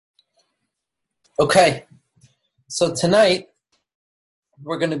Okay, so tonight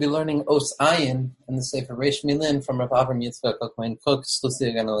we're going to be learning Os Ayin and the Sefer Reish Milin from Rav Avram Yitzchak HaKohen Kook, Schlusi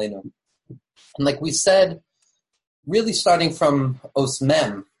Hagan Aleinu. And like we said, really starting from Os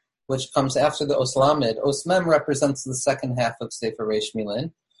Mem, which comes after the Os Lamed, Os Mem represents the second half of Sefer Reish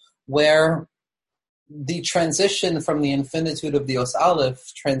Milin, where the transition from the infinitude of the Os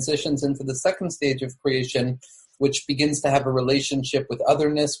Aleph transitions into the second stage of creation, which begins to have a relationship with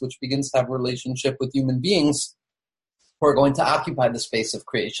otherness, which begins to have a relationship with human beings who are going to occupy the space of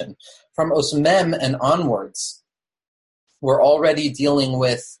creation. From Os Mem and onwards, we're already dealing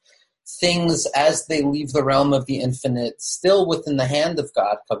with things as they leave the realm of the infinite, still within the hand of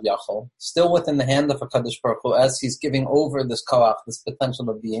God, Kavyachol, still within the hand of HaKadosh Baruch Hu, as he's giving over this koach, this potential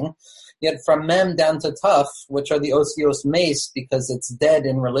of being. Yet from Mem down to Taf, which are the Osios Mace, because it's dead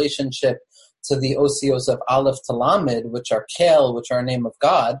in relationship to the Osios of Aleph to Lamed, which are Kel, which are a name of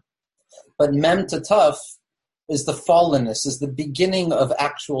God. But Mem to Taf is the fallenness, is the beginning of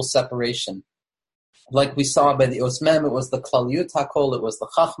actual separation. Like we saw by the Os Mem, it was the Klaliyut HaKol, it was the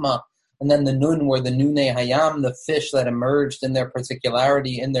Chachma, and then the Nun were the Nunei Hayam, the fish that emerged in their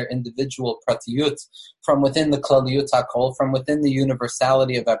particularity, in their individual pratiyut, from within the Klaliyut HaKol, from within the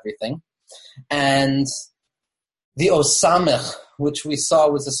universality of everything. And the Os Samech, which we saw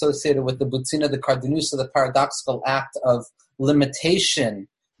was associated with the Butzina, the Kardanusa, the paradoxical act of limitation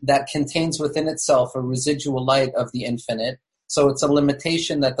that contains within itself a residual light of the infinite. So it's a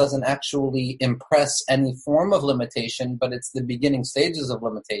limitation that doesn't actually impress any form of limitation, but it's the beginning stages of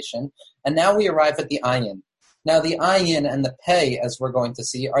limitation. And now we arrive at the Ayin. Now the Ayin and the Pei, as we're going to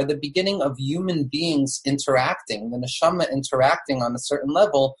see, are the beginning of human beings interacting, the Neshama interacting on a certain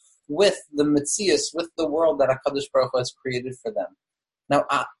level with the Metzius, with the world that HaKadosh Baruch Hu has created for them. Now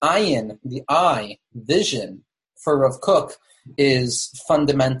Ayin, the eye, vision, for Rav Kook, is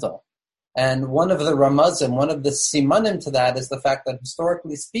fundamental. And one of the ramazim, one of the simanim to that is the fact that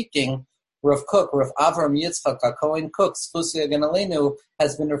historically speaking, Rav Kook, Rav Avram Yitzchak HaKohen Kook, Schlusi Hagan Aleinu,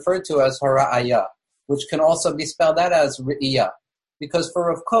 has been referred to as Hara'aya, which can also be spelled out as Re'iyah. Because for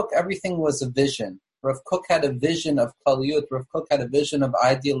Rav Kook, everything was a vision. Rav Kook had a vision of Kaliyut, Rav Kook had a vision of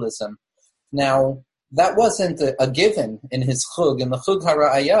idealism. Now, that wasn't a given in his chug. In the chug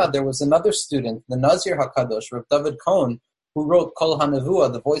Hara'aya, there was another student, the Nazir HaKadosh, Rav David Cohen, who wrote Kol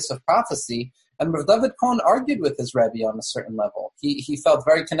HaNevuah, the voice of prophecy, and Rav David Cohen argued with his Rebbe on a certain level. He felt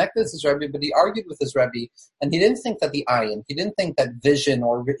very connected to his Rebbe, but he argued with his Rebbe, and he didn't think that the ayin, he didn't think that vision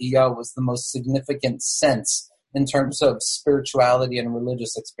or Re'iyah was the most significant sense in terms of spirituality and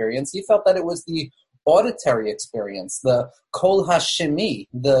religious experience. He felt that it was the auditory experience, the Kol HaShemi,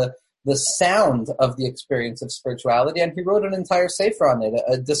 the sound of the experience of spirituality, and he wrote an entire sefer on it,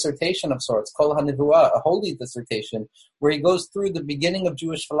 a dissertation of sorts, Kol HaNevuah, a holy dissertation, where he goes through the beginning of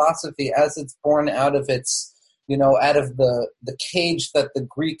Jewish philosophy as it's born out of its, out of the cage that the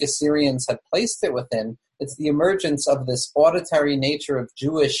Greek Assyrians had placed it within. It's the emergence of this auditory nature of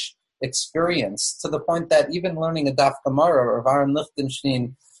Jewish experience, to the point that even learning a Daf Gemara, or Aaron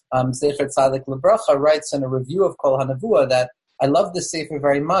Lichtenstein, Zecher Tzadik Lebracha, writes in a review of Kol HaNevuah that I love the Sefer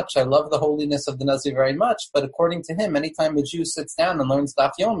very much. I love the holiness of the Nazir very much. But according to him, anytime a Jew sits down and learns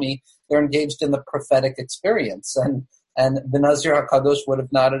Daf Yomi, they're engaged in the prophetic experience. And the Nazir HaKadosh would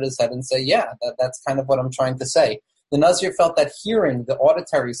have nodded his head and say, yeah, that's kind of what I'm trying to say. The Nazir felt that hearing, the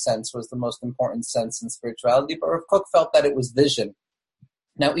auditory sense, was the most important sense in spirituality, but Rav Kook felt that it was vision.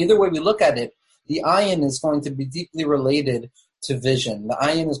 Now, either way we look at it, the ayin is going to be deeply related to vision. The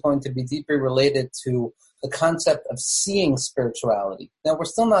ayin is going to be deeply related to the concept of seeing spirituality. Now, we're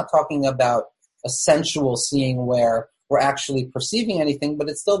still not talking about a sensual seeing where we're actually perceiving anything, but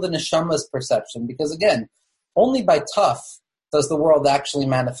it's still the neshama's perception, because again, only by Taf does the world actually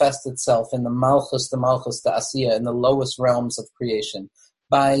manifest itself in the malchus, the asiya, in the lowest realms of creation.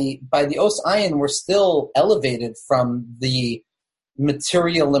 By the Os Ayin, we're still elevated from the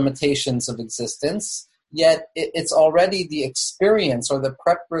material limitations of existence, yet it's already the experience or the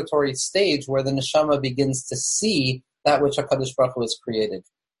preparatory stage where the neshama begins to see that which HaKadosh Baruch Hu has created.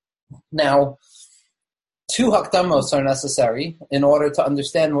 Now, two hakdamos are necessary in order to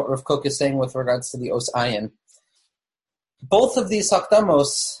understand what Rav Kook is saying with regards to the Os Ayin. Both of these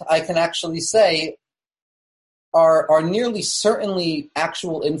hakdamos, I can actually say, are nearly certainly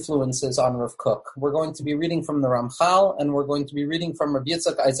actual influences on Rav Kook. We're going to be reading from the Ramchal, and we're going to be reading from Rav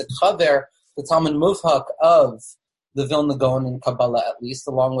Yitzchak Isaac Chaver, the Talmud Muvhak of the Vilna Gaon in Kabbalah, at least,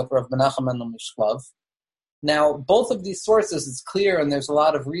 along with Rav Menachem Mendel Mishklav. Now, both of these sources, it's clear, and there's a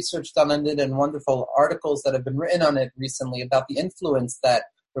lot of research done on it and wonderful articles that have been written on it recently about the influence that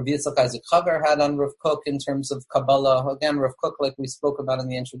Rav Yitzchak Isaac Chaver had on Rav Kook in terms of Kabbalah. Again, Rav Kook, like we spoke about in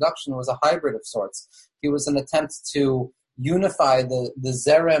the introduction, was a hybrid of sorts. He was an attempt to unify the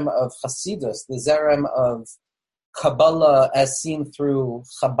zerem of Hasidus, the zerem of Kabbalah as seen through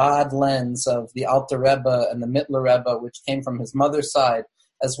Chabad lens of the Alter Rebbe and the Mittler Rebbe, which came from his mother's side,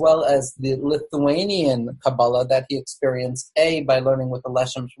 as well as the Lithuanian Kabbalah that he experienced, A, by learning with the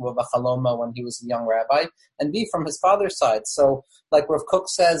Leshem Shuvah V'Chaloma when he was a young rabbi, and B, from his father's side. So, like Rav Kook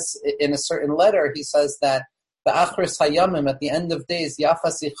says in a certain letter, he says that Ba'achris Hayamim, at the end of days,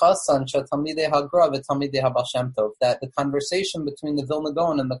 Yafasi Chasan Shatamidei Hagra v'Tamidei HaBaal Shem Tov, that the conversation between the Vilna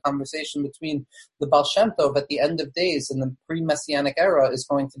Gaon and the conversation between the Baal Shem Tov at the end of days in the pre-Messianic era is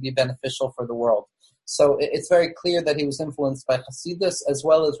going to be beneficial for the world. So it's very clear that he was influenced by Hasidus as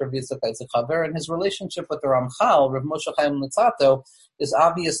well as Rav Yitzchak Isaac Chaver, and his relationship with the Ramchal, Rav Moshe Chaim Luzzatto, is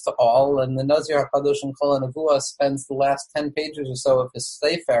obvious to all, and the Nazir HaKadosh and Kol HaNevuah spends the last 10 pages or so of his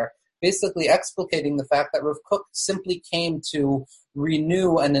Sefer basically explicating the fact that Rav Kook simply came to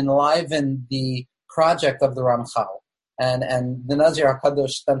renew and enliven the project of the Ramchal. And the Nazir HaKadosh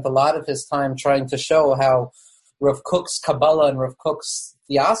spent a lot of his time trying to show how Rav Kook's Kabbalah and Rav Kook's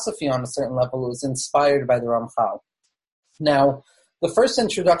theosophy on a certain level was inspired by the Ramchal. Now, the first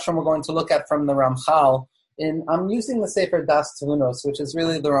introduction we're going to look at from the Ramchal, I'm using the Sefer Das Tvunos, which is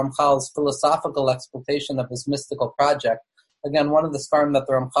really the Ramchal's philosophical exploitation of his mystical project. Again, one of the Sfarim that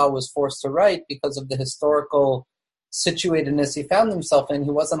the Ramchal was forced to write because of the historical situatedness he found himself in. He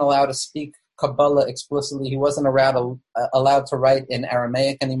wasn't allowed to speak Kabbalah explicitly. He wasn't allowed to write in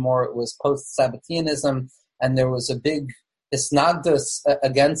Aramaic anymore. It was post-Sabbateanism, and there was a big hisnagdus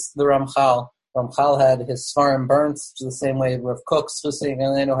against the Ramchal. Ramchal had his Sfarim burnt, the same way Rav Kook, Sfusei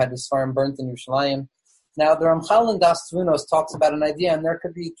Galeno, had his Sfarim burnt in Yerushalayim. Now, the Ramchal in Das Tvunos talks about an idea, and there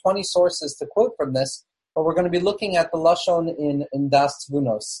could be 20 sources to quote from this, but we're going to be looking at the Lashon in Das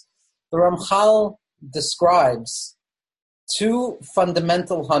Tvunos. The Ramchal describes two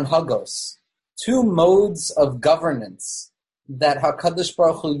fundamental hanhagos, two modes of governance that HaKadosh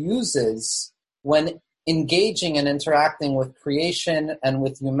Baruch Hu uses when engaging and interacting with creation and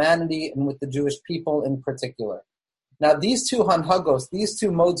with humanity and with the Jewish people in particular. Now, these two hanhagos, these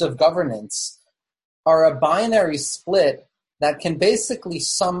two modes of governance, are a binary split that can basically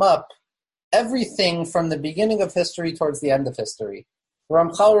sum up everything from the beginning of history towards the end of history. The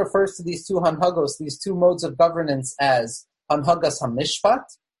Ramchal refers to these two hanhagos, these two modes of governance, as hanhagas hamishpat,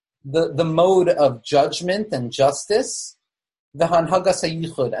 the mode of judgment and justice, the hanhagas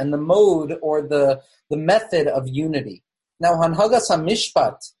hayichud, and the mode or the method of unity. Now, hanhagas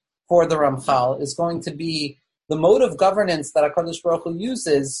hamishpat for the Ramchal is going to be the mode of governance that HaKadosh Baruch Hu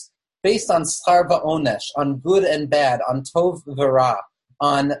uses based on schar va'onesh, on good and bad, on tov v'ra,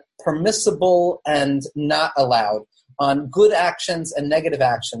 on permissible and not allowed, on good actions and negative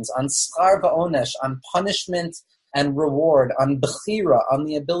actions, on schar va'onesh, on punishment and reward, on bechira, on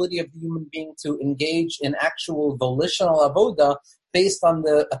the ability of the human being to engage in actual volitional avoda based on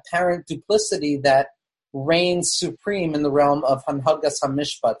the apparent duplicity that reigns supreme in the realm of hanhagas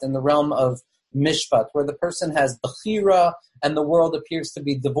hamishpat, in the realm of mishpat, where the person has bechira and the world appears to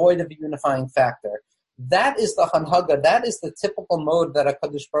be devoid of a unifying factor. That is the hanhaga, that is the typical mode that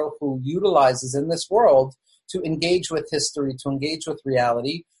HaKadosh Baruch Hu utilizes in this world to engage with history, to engage with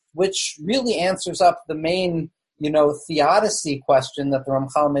reality, which really answers up the main, theodicy question that the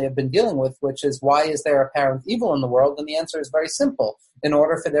Ramchal may have been dealing with, which is, why is there apparent evil in the world? And the answer is very simple. In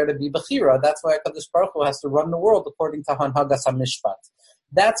order for there to be bechira, that's why HaKadosh Baruch Hu has to run the world according to hanhagas hamishpat.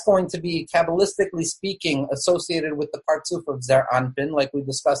 That's going to be, Kabbalistically speaking, associated with the partsuf of Zer Anpin, like we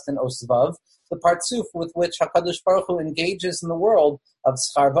discussed in Osvav, the partsuf with which HaKadosh Baruch Hu engages in the world of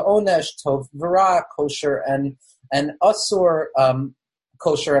schar va'onesh, tov v'ra, kosher and asur,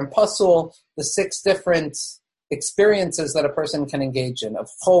 kosher and pasul, the 6 different experiences that a person can engage in, of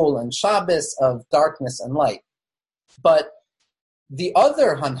chol and Shabbos, of darkness and light. But the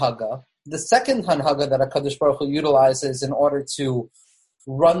other hanhaga, the second hanhaga that HaKadosh Baruch Hu utilizes in order to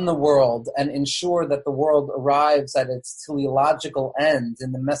run the world and ensure that the world arrives at its teleological end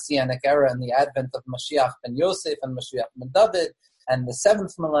in the Messianic era and the advent of Mashiach ben Yosef and Mashiach ben David and the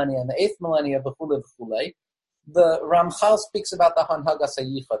 7th millennium and the 8th millennium, v'chule v'chule. The Ramchal speaks about the Hanhagas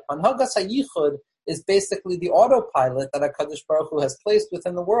HaYichud. Hanhagas HaYichud is basically the autopilot that HaKadosh Baruch Hu has placed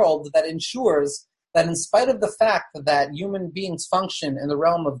within the world that ensures that in spite of the fact that human beings function in the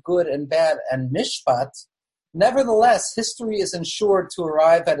realm of good and bad and mishpat, nevertheless, history is ensured to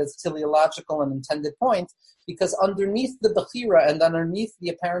arrive at its teleological and intended point, because underneath the bechira and underneath the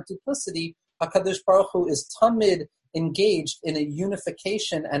apparent duplicity, HaKadosh Baruch Hu is tamid engaged in a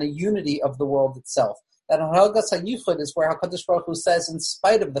unification and a unity of the world itself. that Hanhagas HaYichud is where HaKadosh Baruch Hu says, in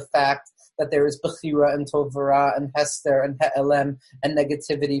spite of the fact that there is Bechira and Tov V'Ra and Hester and He'elem and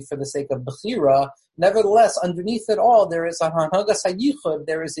negativity for the sake of Bechira, nevertheless, underneath it all, there is a Hanhagas HaYichud,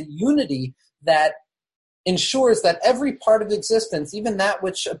 there is a unity that ensures that every part of existence, even that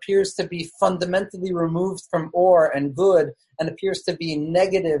which appears to be fundamentally removed from or and good, and appears to be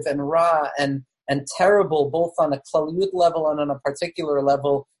negative and ra and terrible, both on a klaliyut level and on a particular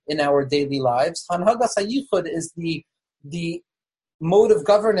level in our daily lives. Hanhagas HaYichud is the mode of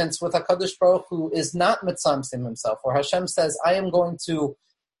governance with HaKadosh Baruch Hu is not mitzamsim himself, where Hashem says, I am going to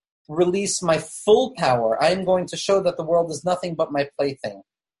release my full power. I am going to show that the world is nothing but my plaything.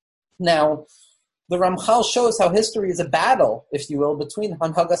 Now, the Ramchal shows how history is a battle, if you will, between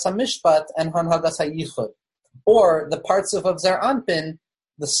Hanhagas HaMishpat and Hanhagas HaYichud, or the parts of Zer Anpin,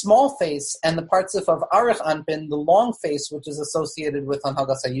 the small face, and the parts of Arich Anpin, the long face, which is associated with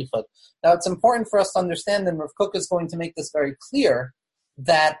Hanhagas HaYichud. Now, it's important for us to understand, and Rav Kook is going to make this very clear,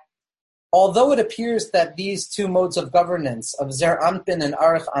 that although it appears that these two modes of governance, of Zer Anpin and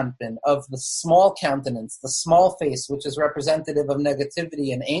Arich Anpin, of the small countenance, the small face, which is representative of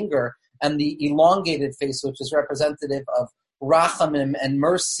negativity and anger, and the elongated face, which is representative of rachamim and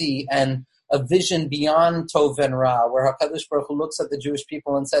mercy and a vision beyond Tov and Ra, where HaKadosh Baruch Hu looks at the Jewish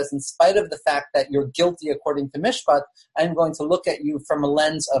people and says, in spite of the fact that you're guilty according to Mishpat, I'm going to look at you from a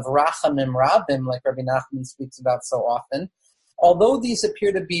lens of rachamim rabim, like Rabbi Nachman speaks about so often. Although these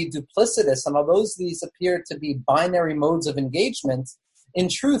appear to be duplicitous, and although these appear to be binary modes of engagement, in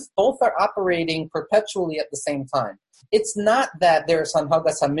truth, both are operating perpetually at the same time. It's not that there's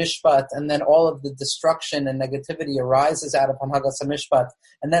Hanhagas HaMishpat and then all of the destruction and negativity arises out of Hanhagas HaMishpat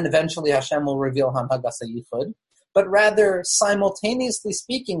and then eventually Hashem will reveal Hanhagas HaYichud, but rather, simultaneously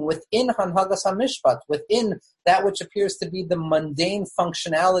speaking, within Hanhagas HaMishpat, within that which appears to be the mundane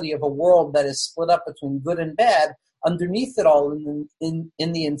functionality of a world that is split up between good and bad, underneath it all, in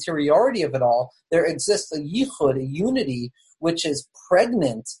the interiority of it all, there exists a yichud, a unity, which is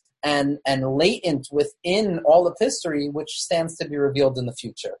pregnant and latent within all of history, which stands to be revealed in the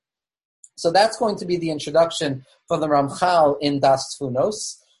future. So that's going to be the introduction for the Ramchal in Das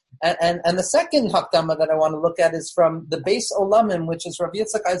Tfunos. And the second hakdama that I want to look at is from the Beis Olamim, which is Rav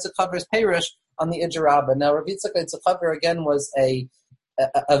Yitzchak Isaac Chaver's Perush on the Ijur Rabbah. Now, Rav Yitzchak Isaac Chaver, again, was a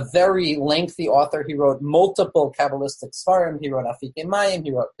very lengthy author. He wrote multiple Kabbalistic Svarim. He wrote Afikei Mayim.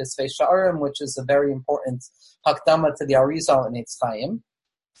 He wrote Pisvei Sha'arim, which is a very important hakdama to the Arizal and Eitz Chaim.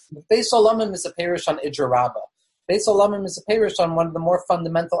 Beis Olamim is a Perush on Ijur Rabbah. Beis Olamim is a Perush on one of the more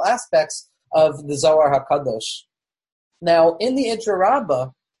fundamental aspects of the Zohar HaKadosh. Now, in the Ijur Rabbah,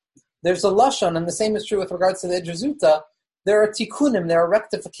 there's a lashon, and the same is true with regards to the Ijur Zuta. There are tikkunim, there are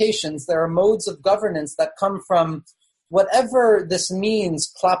rectifications, there are modes of governance that come from whatever this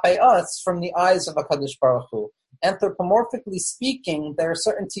means, klapei us, from the eyes of HaKadosh Baruch Hu. Anthropomorphically speaking, there are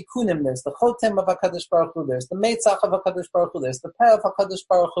certain tikkunim. There's the chotem of HaKadosh Baruch Hu, there's the meitzach of HaKadosh Baruch Hu, there's the peh of HaKadosh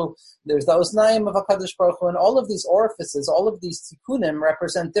Baruch Hu, there's the osnaim of HaKadosh Baruch Hu, and all of these orifices, all of these tikkunim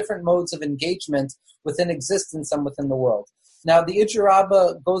represent different modes of engagement within existence and within the world. Now, the Ijur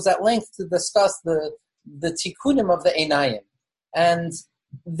Rabbah goes at length to discuss the tikkunim of the einayim. And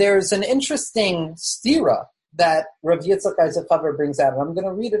there's an interesting stira that Rav Yitzchak Isaac Chaver brings out. And I'm going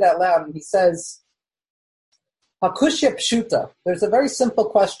to read it out loud. And he says, Hakushya pshuta. There's a very simple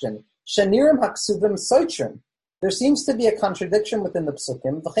question. Shanirim haksuvim soitrim. There seems to be a contradiction within the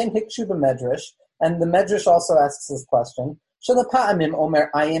psukim. V'chein hikshu b'medrash. And the medrash also asks this question. Shalapa'amim omer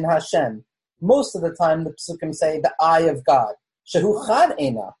ayin Hashem. Most of the time, the psukim say the eye of God, shehu chad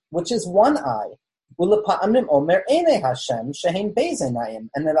ena, which is one eye. Ulapa'amim omer ene Hashem shehein beis einayim,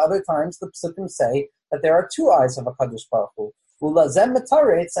 and at other times the psukim say that there are two eyes of HaKadosh Baruch Hu. Ulazem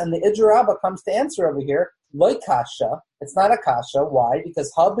metaretz, and the Ijur Rabbah comes to answer over here. Loi kasha, it's not a kasha. Why?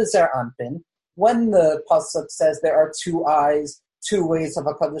 Because hab bezer anpin. When the pasuk says there are two eyes, two ways of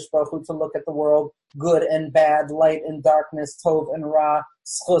HaKadosh Baruch Hu to look at the world, good and bad, light and darkness, tov and ra,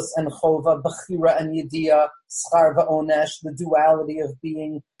 schus and chova, bechira and yediyah, schar va'onesh, the duality of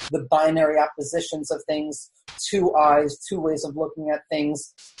being, the binary oppositions of things, two eyes, two ways of looking at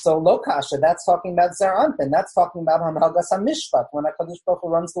things. So lo kasha, that's talking about Zer Anpin, that's talking about Hanhagas HaMishpat, when HaKadosh Baruch Hu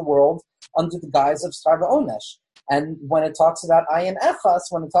runs the world under the guise of schar va'onesh. And when it talks about ayin echas,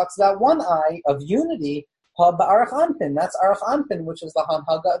 when it talks about one eye of unity, Arach Anpin, that's Arach Anpin, which is the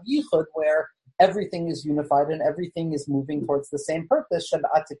Hanhaga of Yichud, where everything is unified and everything is moving towards the same purpose, Sheba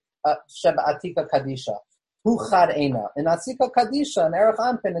Atika Kadisha. Hu Chad Eina. In Atika Kadisha and Arach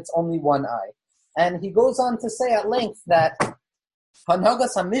Anpin, it's only one eye. And he goes on to say at length that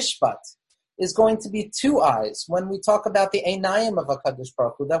Hanhagas HaMishpat is going to be two eyes. When we talk about the Einayim of HaKadosh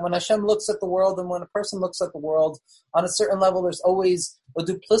Baruch Hu, that when Hashem looks at the world and when a person looks at the world, on a certain level, there's always a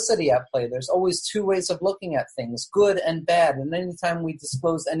duplicity at play. There's always two ways of looking at things, good and bad. And anytime we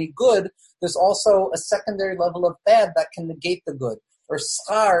disclose any good, there's also a secondary level of bad that can negate the good. Or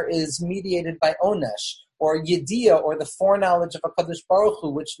schar is mediated by onesh, or yediyah, or the foreknowledge of HaKadosh Baruch Hu,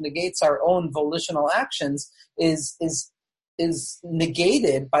 which negates our own volitional actions, is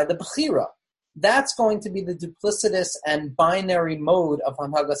negated by the bechira. That's going to be the duplicitous and binary mode of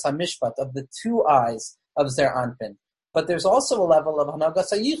Hanhagas HaMishpat, of the two eyes of Zer Anpin. But there's also a level of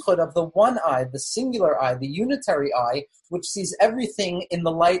Hanhagas HaYichud, of the one eye, the singular eye, the unitary eye, which sees everything in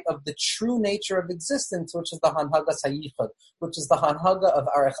the light of the true nature of existence, which is the Hanhagas HaYichud, which is the Hanhaga of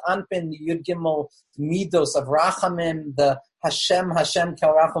Arech Anpin, the Yud Gimel Midos of Rachamim, the Hashem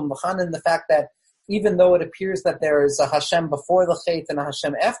Kel Rachum V'chanan, the fact that even though it appears that there is a Hashem before the Chet and a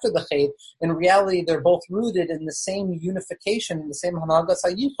Hashem after the Chet, in reality they're both rooted in the same unification, in the same Hanhagas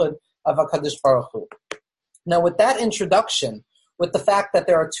HaYichud of HaKadosh Baruch Hu. Now with that introduction, with the fact that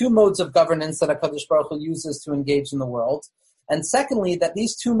there are two modes of governance that HaKadosh Baruch Hu uses to engage in the world, and secondly, that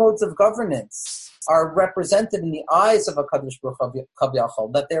these two modes of governance are represented in the eyes of HaKadosh Baruch Hu,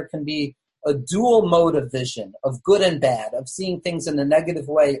 Kaviyachol, that there can be a dual mode of vision, of good and bad, of seeing things in a negative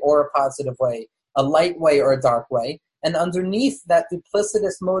way or a positive way, a light way or a dark way, and underneath that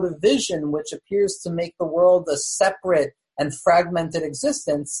duplicitous mode of vision, which appears to make the world a separate and fragmented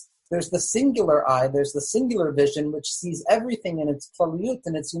existence, there's the singular eye, there's the singular vision, which sees everything in its klaliyut,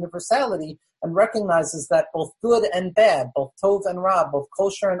 in its universality, and recognizes that both good and bad, both tov and ra, both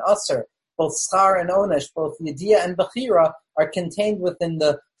kosher and usher, both schar and onesh, both yediyah and bechira, are contained within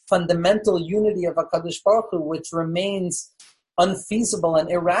the fundamental unity of HaKadosh Baruch Hu, which remains unfeasible and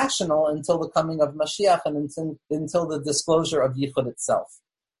irrational until the coming of Mashiach and until the disclosure of Yichud itself.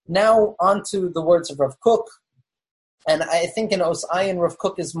 Now on to the words of Rav Kook. And I think in Os Ayin, Rav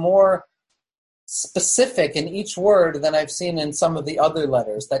Kook is more specific in each word than I've seen in some of the other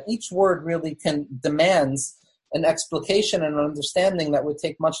letters, that each word really demands an explication and an understanding that would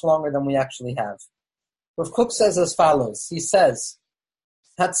take much longer than we actually have. Rav Kook says as follows. He says,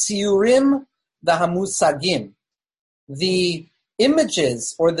 Hatsiurim v'hamusagim, the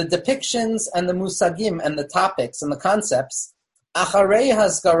images or the depictions and the musagim and the topics and the concepts, acharei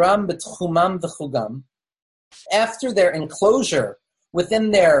hasgaram betchumam v'chugam, after their enclosure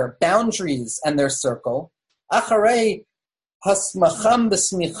within their boundaries and their circle, acharei hasmacham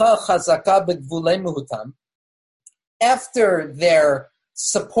b'smicha chazaka b'gvulei muhutam, after their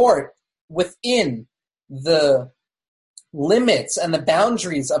support within the limits and the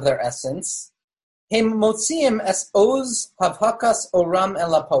boundaries of their essence, Hem motziim es oz havhakas oram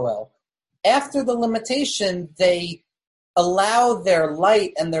el hapoel. After the limitation, they allow their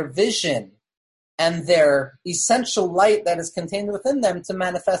light and their vision and their essential light that is contained within them to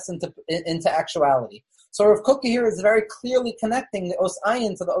manifest into actuality. So Rav Kook here is very clearly connecting the Os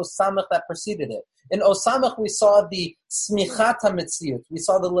Ayin to the Os Samach that preceded it. In Os Samach, we saw the smichat hamitziut. We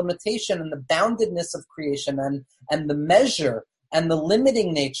saw the limitation and the boundedness of creation and the measure and the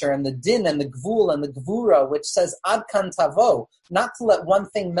limiting nature and the din and the gvul and the gvura, which says ad kan tavo, not to let one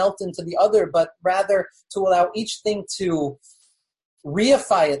thing melt into the other, but rather to allow each thing to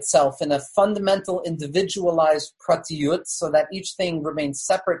reify itself in a fundamental individualized pratiyut, so that each thing remains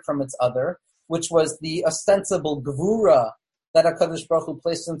separate from its other, which was the ostensible gvura that HaKadosh Baruch Hu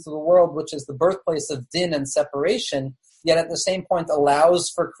placed into the world, which is the birthplace of din and separation, yet at the same point allows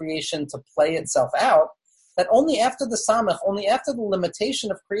for creation to play itself out, that only after the samach, only after the limitation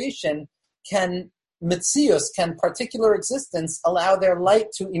of creation, can mitzius, can particular existence, allow their light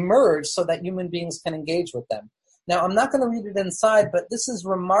to emerge so that human beings can engage with them. Now, I'm not going to read it inside, but this is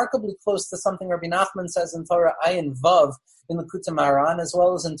remarkably close to something Rabbi Nachman says in Torah Ayin Vav in the Likutei Moharan, as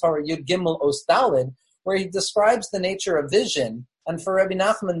well as in Torah Yud Gimel Os Daled, where he describes the nature of vision. And for Rabbi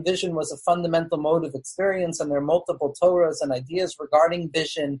Nachman, vision was a fundamental mode of experience, and there are multiple Torahs and ideas regarding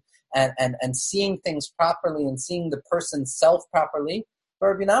vision and seeing things properly and seeing the person's self properly. But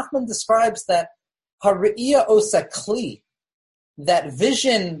Rabbi Nachman describes that Hari'iyah osa kli, that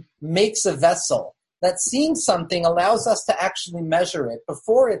vision makes a vessel, that seeing something allows us to actually measure it.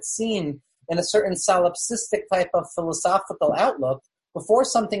 Before it's seen in a certain solipsistic type of philosophical outlook, before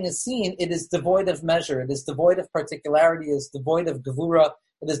something is seen, it is devoid of measure, it is devoid of particularity, it is devoid of gevura,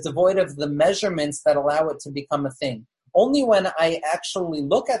 it is devoid of the measurements that allow it to become a thing. Only when I actually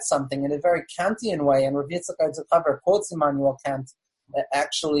look at something in a very Kantian way, and Rav Yitzchak Eitzelchaver quotes Immanuel Kant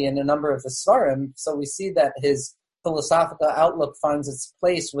actually in a number of the Svarim, so we see that his philosophical outlook finds its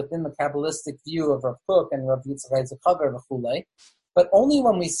place within the Kabbalistic view of Rav Kook and Rav Yitzchak Eitzelchaver v'chulei. But only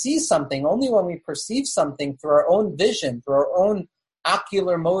when we see something, only when we perceive something through our own vision, through our own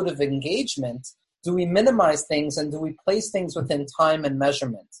ocular mode of engagement, do we minimize things and do we place things within time and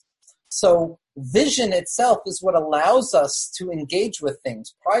measurement. So vision itself is what allows us to engage with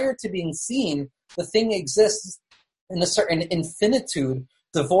things. Prior to being seen, the thing exists in a certain infinitude,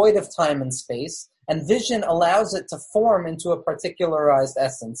 devoid of time and space, and vision allows it to form into a particularized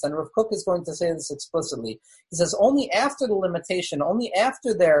essence. And Rav Kook is going to say this explicitly. He says, only after the limitation, only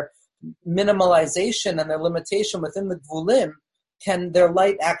after their minimalization and their limitation within the Gvulim, can their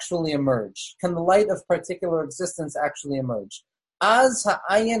light actually emerge? Can the light of particular existence actually emerge? Az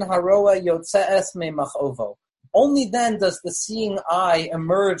ha'ayin haroa yotze'es me'mach ovo. Only then does the seeing eye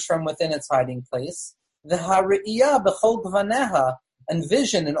emerge from within its hiding place. The ha're'iyah b'chol gvaneha, and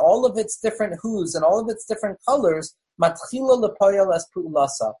vision in all of its different hues and all of its different colors, matchila lepoyel es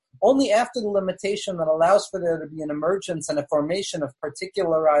pu'ulasa. Only after the limitation that allows for there to be an emergence and a formation of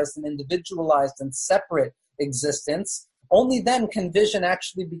particularized and individualized and separate existence, only then can vision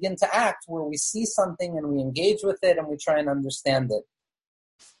actually begin to act, where we see something and we engage with it and we try and understand it.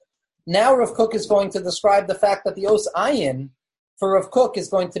 Now Rav Kook is going to describe the fact that the Os Ayin for Rav Kook is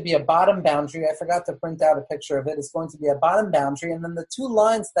going to be a bottom boundary. I forgot to print out a picture of it. It's going to be a bottom boundary, and then the two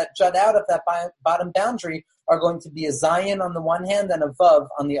lines that jut out of that bottom boundary are going to be a Zayin on the one hand and a Vav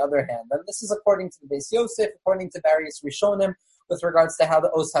on the other hand. And this is according to the Beis Yosef, according to various Rishonim, with regards to how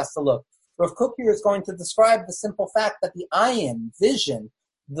the Os has to look. Rav Kook here is going to describe the simple fact that the ayin, vision,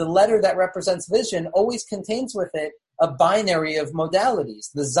 the letter that represents vision, always contains with it a binary of modalities.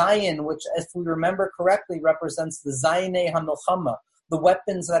 The Zayin, which, if we remember correctly, represents the Zayinei HaMilchama, the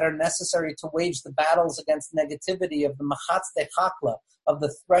weapons that are necessary to wage the battles against negativity of the Machatzte Chakla, of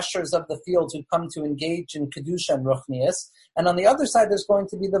the threshers of the fields who come to engage in Kedusha and Ruchnias. And on the other side, there's going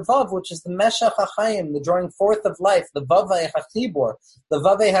to be the Vav, which is the Meshach HaChaim, the drawing forth of life, the Vavei HaChibor, the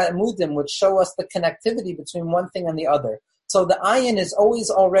Vavei HaEmudim, which show us the connectivity between one thing and the other. So the ayin is always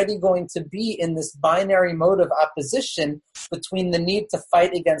already going to be in this binary mode of opposition between the need to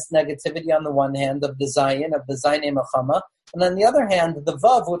fight against negativity on the one hand of the Zayin, of the Zayin Mechama, and on the other hand, the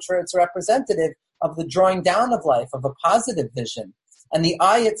Vav, which is representative of the drawing down of life, of a positive vision. And the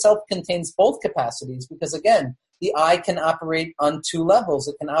eye itself contains both capacities because, again, the eye can operate on two levels.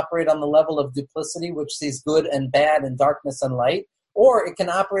 It can operate on the level of duplicity, which sees good and bad and darkness and light, or it can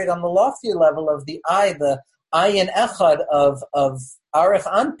operate on the loftier level of the eye, the ayin echad of Arich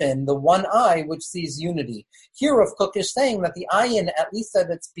Anpin, the one eye which sees unity. Here Rav Kook is saying that the ayin, at least at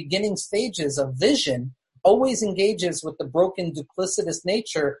its beginning stages of vision, always engages with the broken duplicitous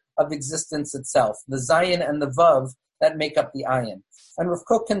nature of existence itself, the Zayin and the Vav that make up the ayin. And Rav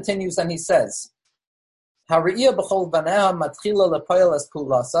Kook continues and he says, "Ha're'iyah b'chol baneha matchila lepoyel es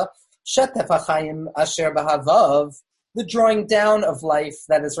kulasa shetef ha'chayim asher b'havav," the drawing down of life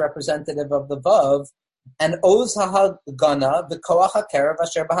that is representative of the Vav, and Oz ha'hagana v'koach ha'kerev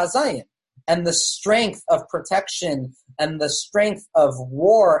asher b'hazayin, and the strength of protection and the strength of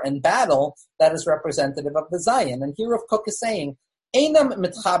war and battle that is representative of the Zayin. And here Rav Kook is saying, "Einam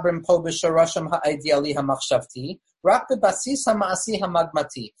mitchabrim po b'shorashim ha'idiyali ha'machshavti, rak b'basis ha'ma'asi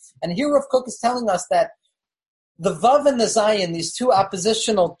ha'magmati." And here Rav Kook is telling us that the Vav and the Zayin, these two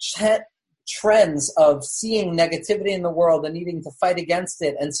oppositional trends of seeing negativity in the world and needing to fight against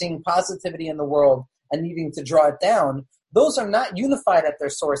it, and seeing positivity in the world and needing to draw it down, those are not unified at their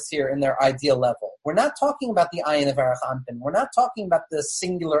source here in their ideal level. We're not talking about the ayin of Arich Anpin. We're not talking about the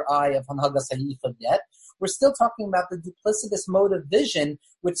singular eye of Hanhagas HaYichud yet. We're still talking about the duplicitous mode of vision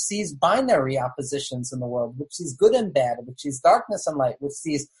which sees binary oppositions in the world, which sees good and bad, which sees darkness and light, which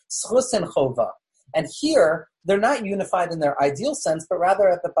sees schus and chova. And here, they're not unified in their ideal sense, but rather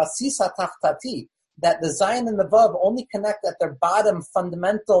at the basis hatachtati, that the Zayin and the Vav only connect at their bottom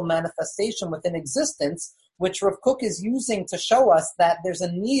fundamental manifestation within existence, which Rav Kook is using to show us that there's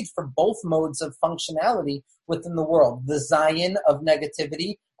a need for both modes of functionality within the world, the Zayin of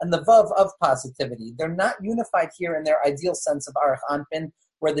negativity and the Vav of positivity. They're not unified here in their ideal sense of Arich Anpin,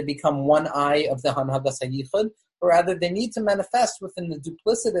 where they become one eye of the Hanhagas HaYichud, but rather they need to manifest within the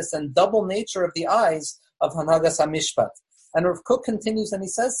duplicitous and double nature of the eyes of Hanhagas HaMishpat. And Rav Kook continues and he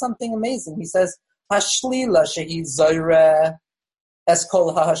says something amazing. He says, "Hashlila shehi zoyreh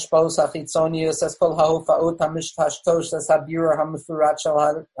eskol hahashpos hachitzonius eskol hahofa'ot hamishpashtosh es habira hamifurat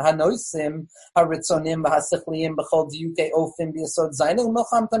shel hanoisim haritzonim v'hasichliim b'chol diukei ofim b'yesod zayin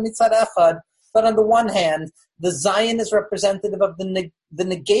u'milchamta mitzad echad." But on the one hand, the Zayin is representative of the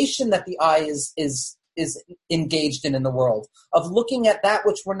negation that the eye is is engaged in the world, of looking at that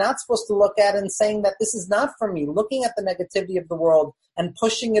which we're not supposed to look at and saying that this is not for me, looking at the negativity of the world and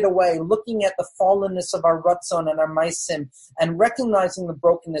pushing it away, looking at the fallenness of our Ratzon and our Maisim and recognizing the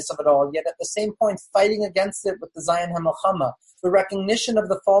brokenness of it all, yet at the same point fighting against it with the Zayin HaMelchama, the recognition of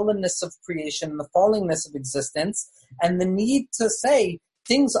the fallenness of creation, the fallingness of existence, and the need to say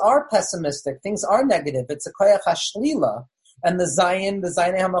things are pessimistic, things are negative. It's a koyach hashlila, and the Zayin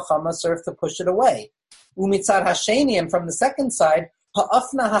HaMelchama serve to push it away. Umitzad hasheni, and from the second side,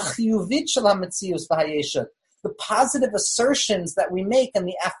 ha'afna hachiyuvit shel hametzius v'hayeshut, the positive assertions that we make and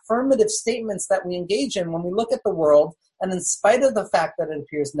the affirmative statements that we engage in when we look at the world, and in spite of the fact that it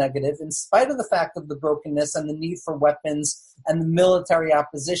appears negative, in spite of the fact of the brokenness and the need for weapons and the military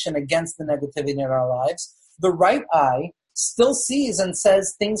opposition against the negativity in our lives, the right eye still sees and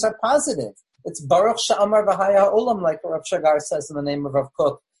says things are positive. It's Baruch Sha'amar V'haya Olam, like Rav Shagar says in the name of Rav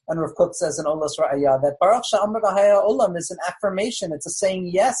Kook, and Rav Kook says in Olas Ra'ayah, that Baruch Sha'amar V'haya Olam is an affirmation. It's a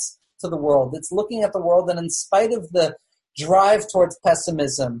saying yes to the world. It's looking at the world, and in spite of the drive towards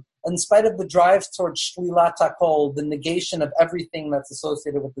pessimism, in spite of the drive towards Shlilat HaKol, the negation of everything that's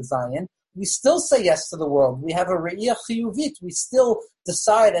associated with the Zion, we still say yes to the world. We have a Re'iyah Chiyuvit. We still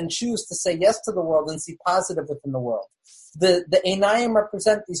decide and choose to say yes to the world and see positive within the world. The Einayim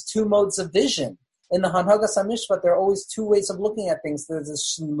represent these two modes of vision. In the Hanhagas HaMishpat, there are always two ways of looking at things. There's the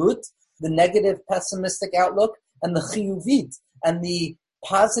Shlut, the negative, pessimistic outlook, and the Chiyuvit, and the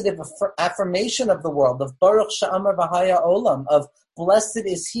positive affirmation of the world, of Baruch Sha'amar V'haya Olam, of blessed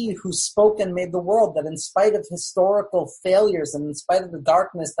is he who spoke and made the world, that in spite of historical failures and in spite of the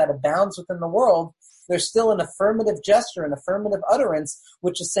darkness that abounds within the world, there's still an affirmative gesture, an affirmative utterance,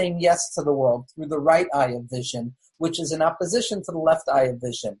 which is saying yes to the world through the right eye of vision, which is in opposition to the left eye of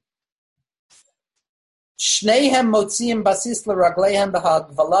vision. Both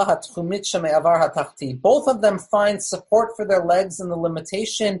of them find support for their legs in the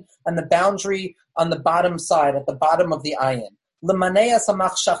limitation and the boundary on the bottom side, at the bottom of the ayin.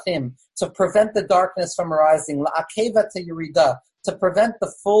 To prevent the darkness from arising. To prevent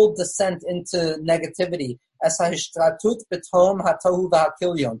the full descent into negativity.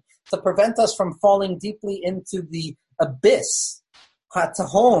 To prevent us from falling deeply into the abyss.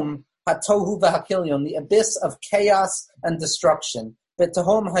 Hatahom, hatohu v'hakilyon, the abyss of chaos and destruction.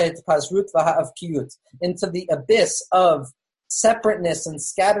 Betahom ha'etpazrut v'ha'avkiyut, into the abyss of separateness and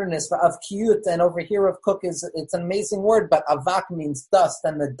scatteredness of kiyut. And over here of Kook it's an amazing word, but avak means dust,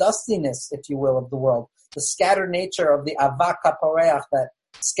 and the dustiness, if you will, of the world. The scattered nature of the avak haporeach that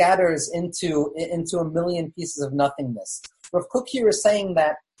scatters into a million pieces of nothingness. Rav Kook here is saying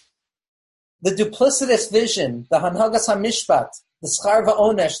that the duplicitous vision, the Hanhagas HaMishpat, the Schar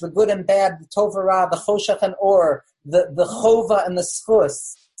Va'onesh, the good and bad, the Tov Ra, the Choshech and Or, the Chova and the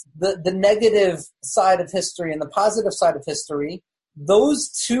Schus, the negative side of history and the positive side of history, those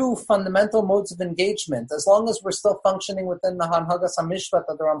two fundamental modes of engagement, as long as we're still functioning within the Hanhagas HaMishpat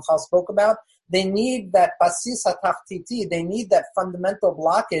that the Ramchal spoke about, they need that basis hatachtiti, they need that fundamental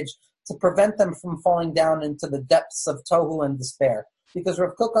blockage to prevent them from falling down into the depths of tohu and despair. Because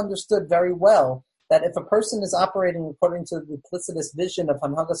Rav Kook understood very well that if a person is operating according to the duplicitous vision of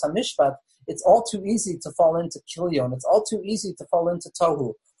Hanhagas HaMishpat, it's all too easy to fall into Kilyon. It's all too easy to fall into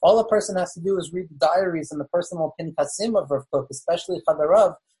Tohu. All a person has to do is read the diaries and the personal pinkasim of Rav Kook, especially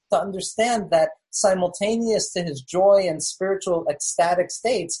Chadarav, to understand that simultaneous to his joy and spiritual ecstatic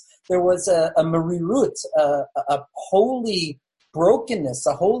states, there was a merirut, a holy brokenness,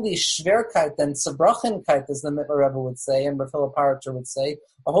 a holy shverkeit and sabrachenkeit, as the Mittler Rebbe would say, and Rav Hillel Paritcher would say,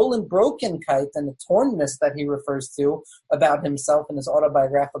 a holy brokenkeit and a tornness that he refers to about himself in his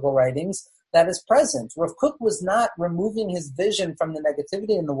autobiographical writings that is present. Rav Kook was not removing his vision from the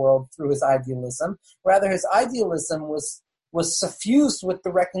negativity in the world through his idealism. Rather, his idealism was suffused with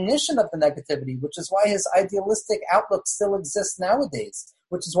the recognition of the negativity, which is why his idealistic outlook still exists nowadays,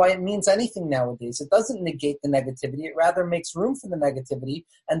 which is why it means anything nowadays. It doesn't negate the negativity. It rather makes room for the negativity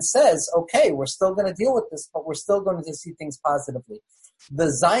and says, okay, we're still going to deal with this, but we're still going to see things positively. The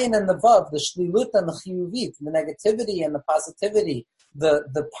Zayin and the Vav, the Shlilut and the Chiyuvit, the negativity and the positivity,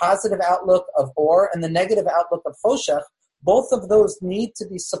 the positive outlook of Or and the negative outlook of Choshech, both of those need to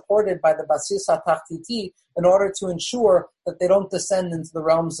be supported by the Basis HaTachtiti in order to ensure that they don't descend into the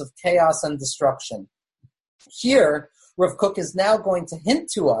realms of chaos and destruction. Here, Rav Kook is now going to hint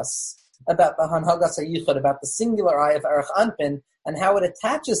to us about the Hanhagas HaYichud, about the singular eye of Erech Anpin, and how it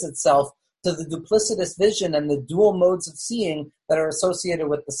attaches itself to the duplicitous vision and the dual modes of seeing that are associated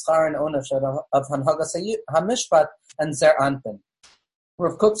with the Schar and Onesh of Hanhagas HaMishpat and Zer Anpin.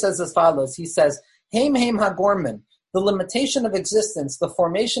 Rav Kook says as follows. He says, Heim Hagorman, The limitation of existence, the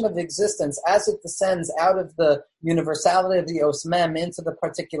formation of existence as it descends out of the universality of the Os Mem into the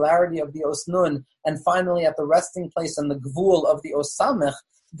particularity of the Os Nun, and finally at the resting place and the Gvul of the Os Samech,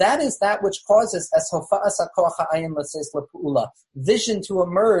 that is that which causes vision to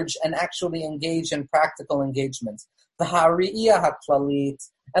emerge and actually engage in practical engagement. The Ha'ri'iyah HaKlalit,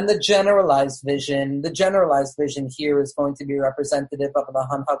 and the generalized vision. The generalized vision here is going to be representative of the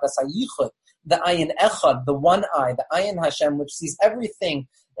Hanhagas HaYichud, the Ayin Echad, the one eye, the Ayin Hashem, which sees everything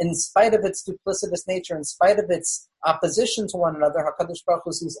in spite of its duplicitous nature, in spite of its opposition to one another. HaKadosh Baruch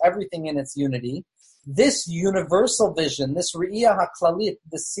Hu sees everything in its unity. This universal vision, this Re'iyah HaKlalit,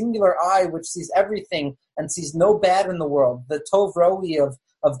 the singular eye which sees everything and sees no bad in the world, the Tov Roi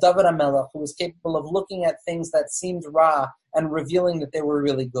of David HaMelech, who was capable of looking at things that seemed Ra and revealing that they were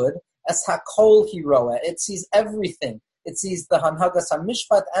really good. As HaKol Hiroa, it sees everything. It sees the Hanhagas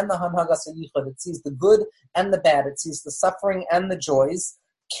HaMishpat and the Hanhagas HaYichud. It sees the good and the bad. It sees the suffering and the joys.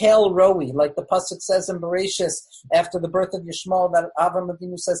 Kel Roi, like the pasuk says in Bereshis after the birth of Yishmael, that Avram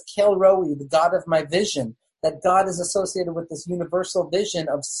Avinu says, Kel Roi, the God of my vision, that God is associated with this universal vision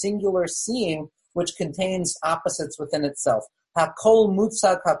of singular seeing, which contains opposites within itself. HaKol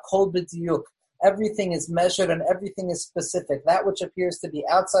Mutzak, HaKol B'diyuk. Everything is measured and everything is specific. That which appears to be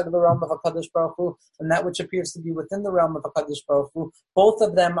outside of the realm of HaKadosh Baruch Hu and that which appears to be within the realm of HaKadosh Baruch Hu, both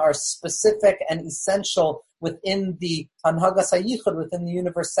of them are specific and essential within the Hanhagas HaYichud, within the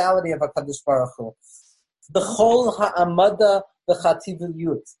universality of HaKadosh Baruch Hu. The Chol Ha'amada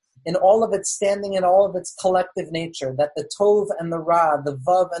V'chativiyut, in all of its standing and all of its collective nature, that the Tov and the Ra, the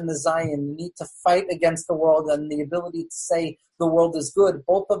Vav and the Zayin need to fight against the world and the ability to say the world is good.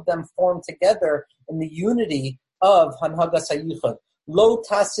 Both of them form together in the unity of Hanhagas HaYichud. Lo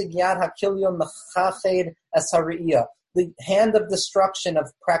tasig yad hakilyon mechached es ha're'iyah. The hand of destruction,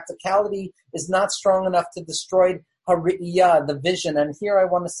 of practicality, is not strong enough to destroy Ha'ri'iyah, the vision. And here I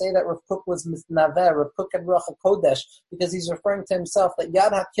want to say that Rav Kook was mitnaveh, Rav Kook and Ruach HaKodesh, because he's referring to himself that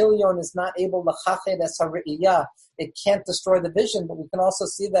Yad HaKilyon is not able l'chached es Ha'ri'iyah. It can't destroy the vision, but we can also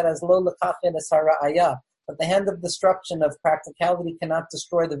see that as lo l'chached es Ha'ra'ayah. But the hand of destruction, of practicality, cannot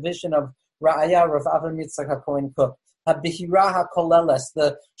destroy the vision of Ra'ayah, Rav Avram Yitzchak HaKohen Kook. HaBihira HaKoleles,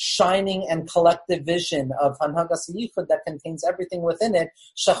 the shining and collective vision of Hanhagas HaYichud that contains everything within it.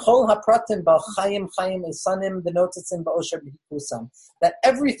 Shachol HaPratim Ba'al Chayim Chayim Esanim B'notitzim Ba'osher B'hikusam. That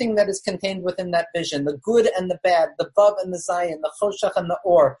everything that is contained within that vision, the good and the bad, the Vav and the Zayin, the Choshech and the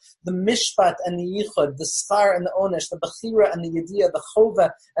Or, the Mishpat and the Yichud, the Schar and the Onesh, the Bechira and the Yediyah, the Chova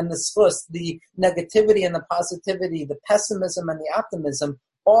and the Schus, the negativity and the positivity, the pessimism and the optimism,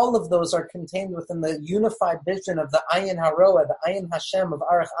 all of those are contained within the unified vision of the Ayin Haroa, the Ayin Hashem of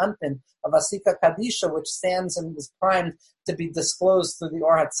Arich Anpin, of Asika Kadisha, which stands and is primed to be disclosed through the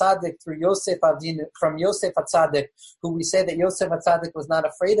Or HaTzadik, through Yosef Avinu, from Yosef HaTzadik, who we say that Yosef HaTzadik was not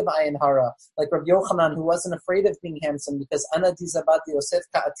afraid of Ayin Hara, like Rabbi Yochanan, who wasn't afraid of being handsome, because Ana Dizabat Yosef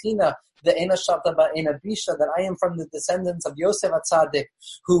Ka'atina, the Ena Shabta Ba'ena Bisha, that I am from the descendants of Yosef HaTzadik,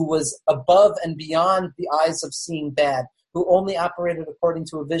 who was above and beyond the eyes of seeing bad, who only operated according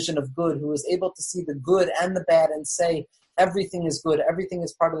to a vision of good, who was able to see the good and the bad and say, everything is good, everything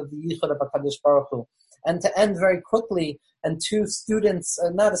is part of the Yichud of HaKadosh Baruch Hu. And to end very quickly, and two students,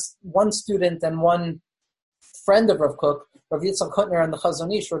 one student and one friend of Rav Kook, Rav Yitzchak Hutner and the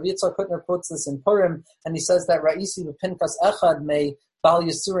Chazon Ish, Rav Yitzchak Hutner quotes this in Purim, and he says that Ra'isi B'Pinkas Echad may Bal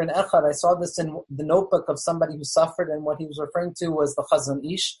Yisurin Echad. I saw this in the notebook of somebody who suffered, and what he was referring to was the Chazon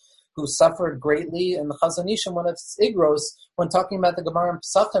Ish, who suffered greatly, and the Chazon Ish in one of his Igros, when talking about the Gemara in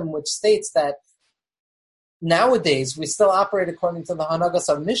Pesachim, which states that nowadays we still operate according to the Hanagas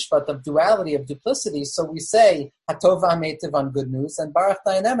of Mishpat, of duality, of duplicity, so we say Hatov HaMeitiv on good news and Baruch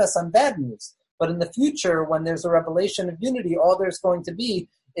Dayan Emes on bad news. But in the future, when there's a revelation of unity, all there's going to be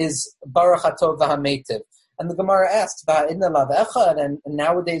is Baruch Hatov HaMeitiv. And the Gemara asks, and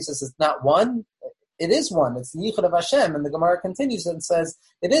nowadays is it not one? It is one. It's the Yichud of Hashem. And the Gemara continues and says,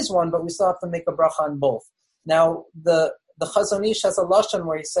 it is one, but we still have to make a bracha on both. Now, the Chazon Ish has a lashon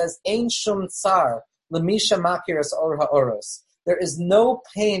where he says, Ein shum tsar, lemisha makiras or ha'oros. There is no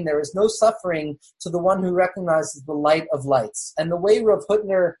pain, there is no suffering to the one who recognizes the light of lights. And the way Rav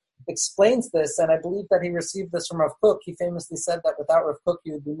Hutner explains this, and I believe that he received this from Rav Kook, he famously said that without Rav Kook,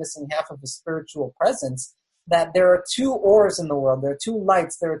 you would be missing half of his spiritual presence, that there are two ors in the world, there are two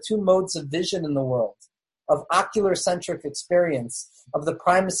lights, there are two modes of vision in the world, of ocular-centric experience, of the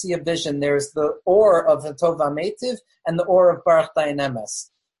primacy of vision. There's the or of Hatov HaMeitiv and the or of Baruch Dayan Emes.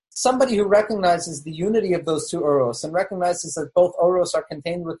 Somebody who recognizes the unity of those two oros and recognizes that both oros are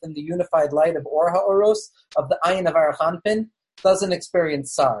contained within the unified light of Or HaOros, of the Ayin of Arich Anpin, doesn't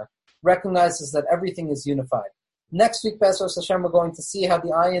experience Sar, recognizes that everything is unified. Next week, Bezos Hashem, we're going to see how the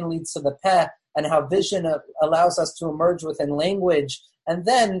ayin leads to the peh, and how vision allows us to emerge within language. And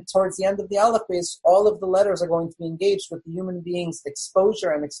then, towards the end of the Aleph base, all of the letters are going to be engaged with the human being's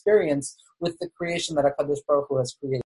exposure and experience with the creation that HaKadosh Baruch Hu has created.